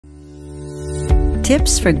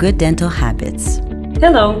Tips for good dental habits.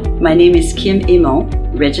 Hello, my name is Kim Imo,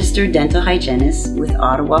 registered dental hygienist with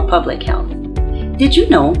Ottawa Public Health. Did you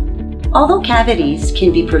know, although cavities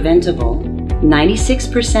can be preventable,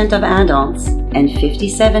 96% of adults and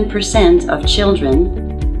 57% of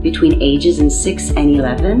children between ages 6 and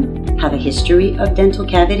 11 have a history of dental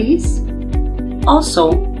cavities?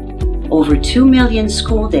 Also, over 2 million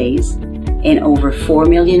school days and over 4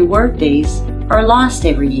 million work days are lost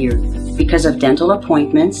every year because of dental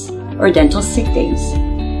appointments or dental sick days.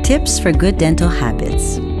 Tips for good dental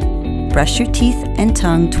habits. Brush your teeth and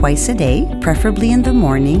tongue twice a day, preferably in the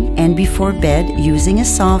morning and before bed, using a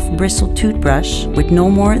soft bristled toothbrush with no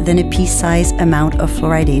more than a pea-sized amount of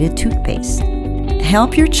fluoridated toothpaste.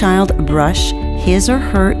 Help your child brush his or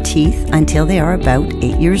her teeth until they are about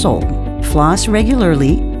 8 years old. Floss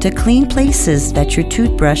regularly to clean places that your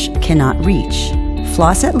toothbrush cannot reach.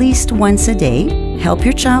 Floss at least once a day. Help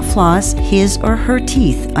your child floss his or her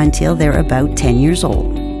teeth until they're about 10 years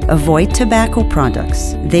old. Avoid tobacco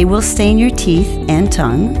products. They will stain your teeth and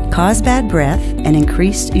tongue, cause bad breath, and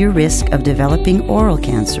increase your risk of developing oral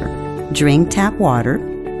cancer. Drink tap water.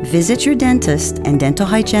 Visit your dentist and dental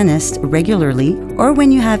hygienist regularly or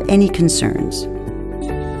when you have any concerns.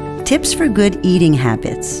 Tips for good eating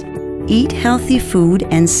habits. Eat healthy food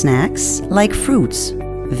and snacks like fruits,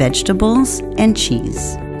 vegetables, and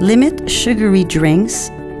cheese. Limit sugary drinks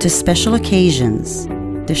to special occasions.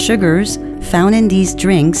 The sugars found in these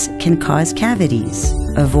drinks can cause cavities.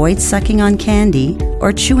 Avoid sucking on candy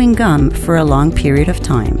or chewing gum for a long period of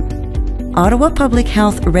time. Ottawa Public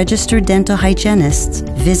Health registered dental hygienists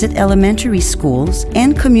visit elementary schools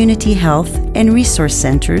and community health and resource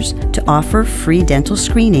centers to offer free dental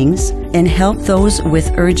screenings and help those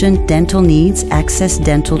with urgent dental needs access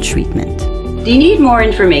dental treatment. Do you need more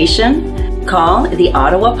information? Call the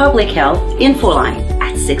Ottawa Public Health Info Line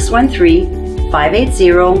at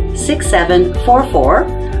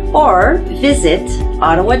 613-580-6744 or visit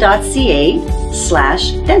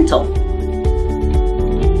ottawa.ca/dental.